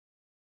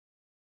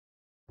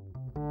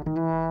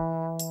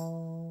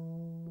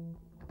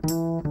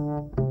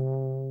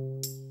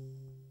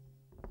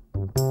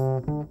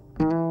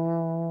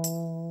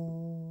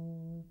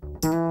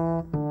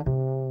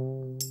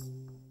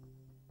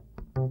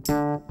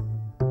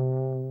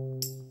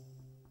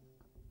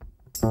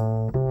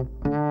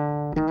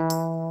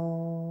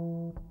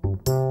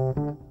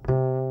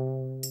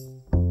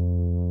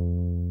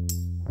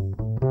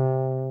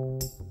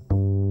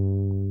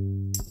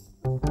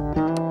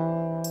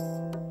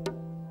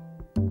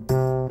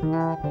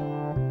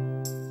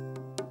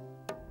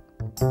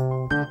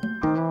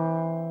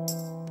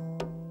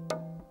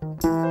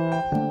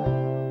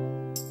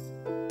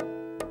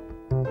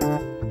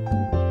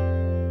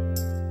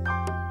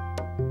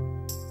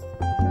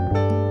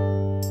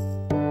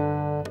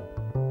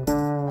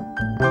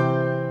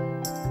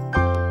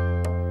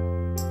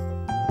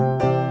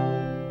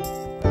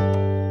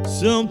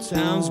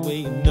Sometimes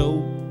we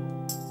know,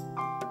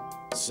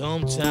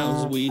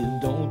 sometimes we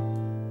don't.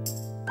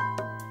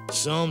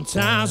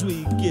 Sometimes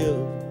we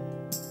give,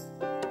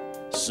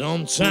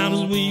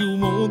 sometimes we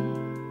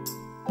won't.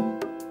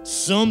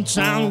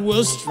 Sometimes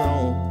we're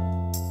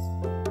strong,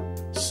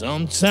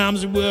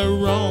 sometimes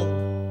we're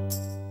wrong.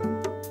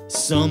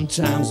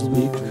 Sometimes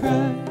we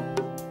cry,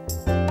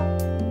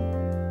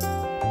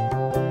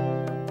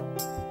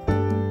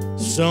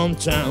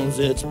 sometimes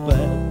it's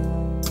bad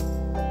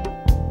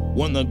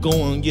when the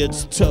going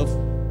gets tough.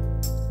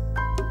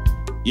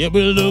 Yeah,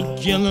 we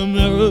look in the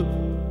mirror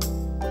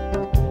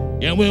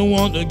and we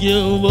want to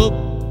give up.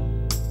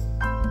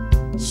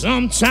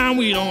 Sometimes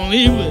we don't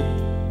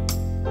even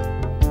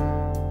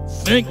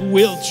think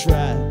we'll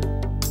try.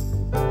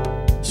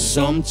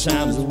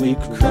 Sometimes we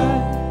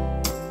cry,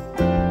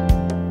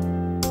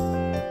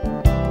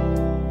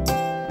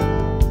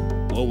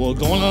 but we're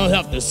gonna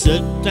have to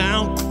sit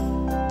down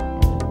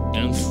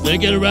and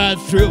think it right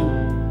through.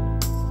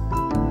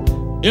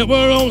 If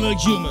we're only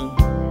human,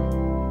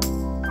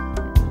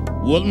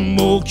 what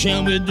more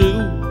can we do?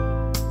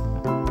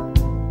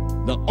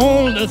 The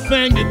only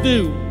thing to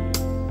do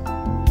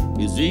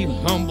is eat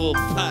humble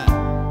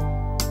pie.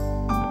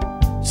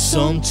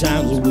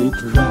 Sometimes we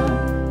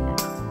cry,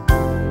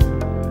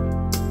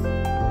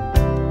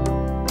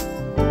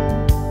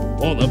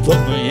 or they put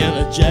me in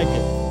a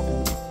jacket,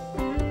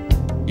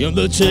 if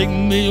they take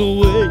me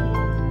away,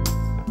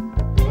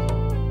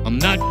 I'm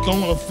not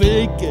gonna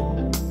fake it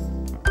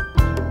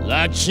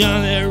like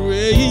Johnny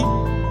Ray.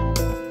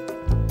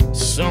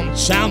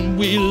 Sometimes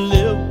we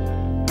live,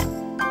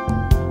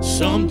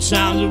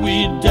 sometimes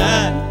we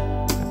die,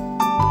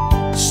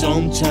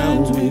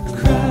 sometimes we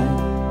cry.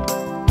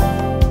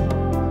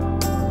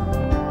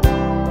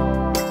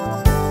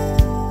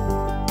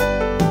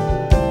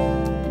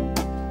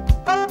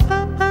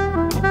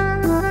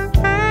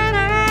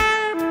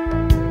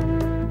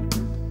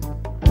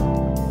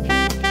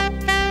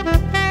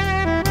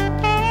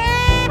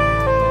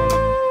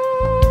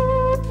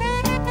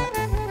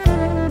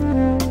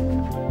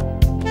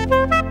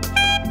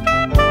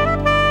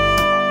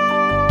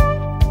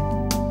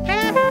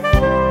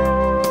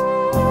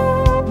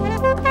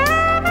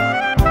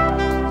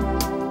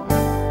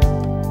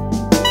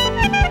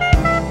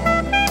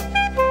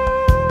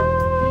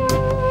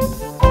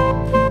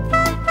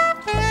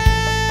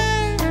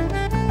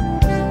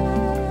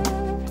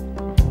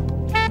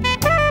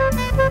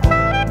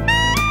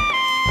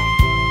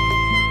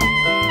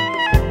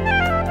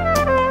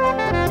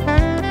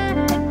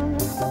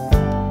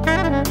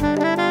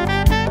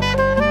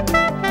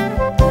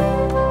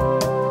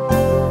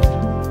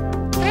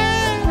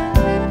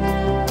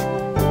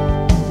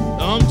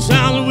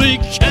 Sometimes we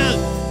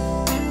can't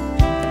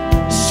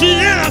see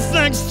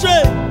anything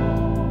straight.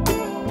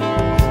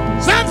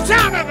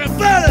 Sometimes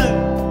everybody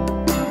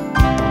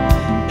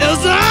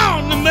is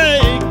on the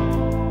make.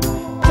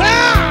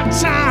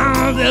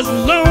 Sometimes it's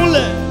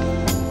lonely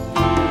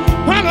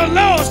on the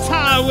lost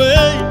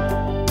highway.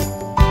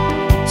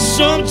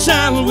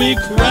 Sometimes we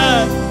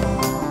cry,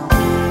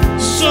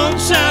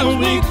 sometimes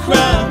we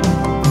cry.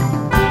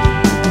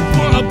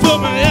 Wanna put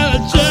me in a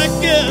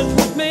jacket,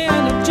 Put me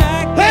in a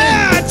jacket.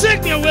 hey,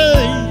 take me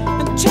away.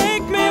 And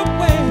take me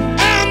away.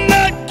 I'm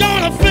not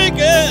gonna fake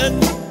it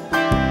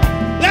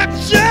like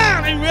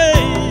Johnny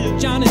Ray.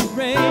 Johnny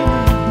Ray.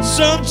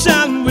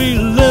 Sometimes we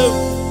live,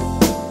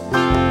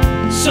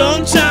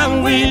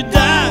 sometimes we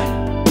die,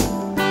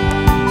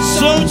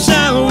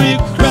 sometimes we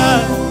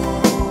cry,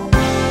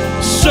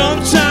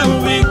 sometimes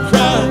we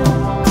cry.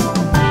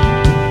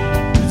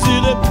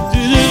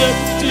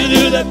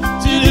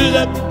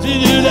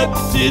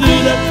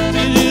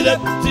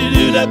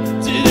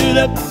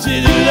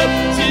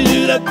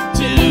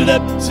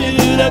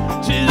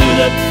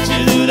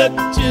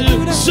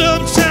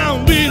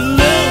 Sometimes we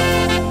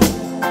live,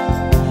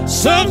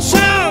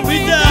 sometimes we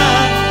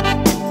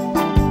die,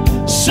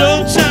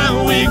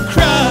 sometimes we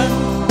cry.